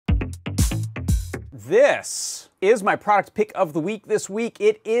This is my product pick of the week this week.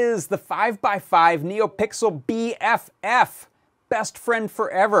 It is the 5x5 NeoPixel BFF, best friend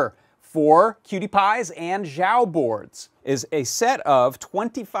forever for Cutie Pies and Xiao boards. Is a set of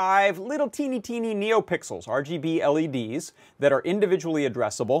 25 little teeny NeoPixels, RGB LEDs, that are individually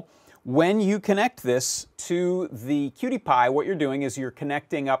addressable. When you connect this to the Cutie Pie, what you're doing is you're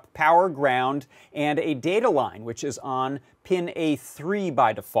connecting up power, ground, and a data line, which is on pin A3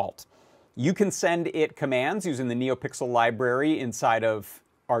 by default. You can send it commands using the NeoPixel library inside of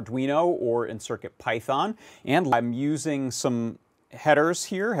Arduino or in CircuitPython. And I'm using some headers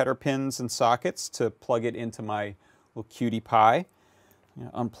here, header pins and sockets, to plug it into my little Cutie Pie.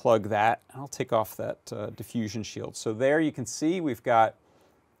 Unplug that. I'll take off that diffusion shield. So there you can see we've got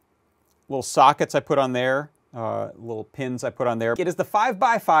little sockets I put on there, little pins I put on there. It is the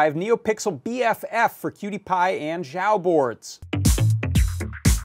 5x5 NeoPixel BFF for Cutie Pie and Xiao boards.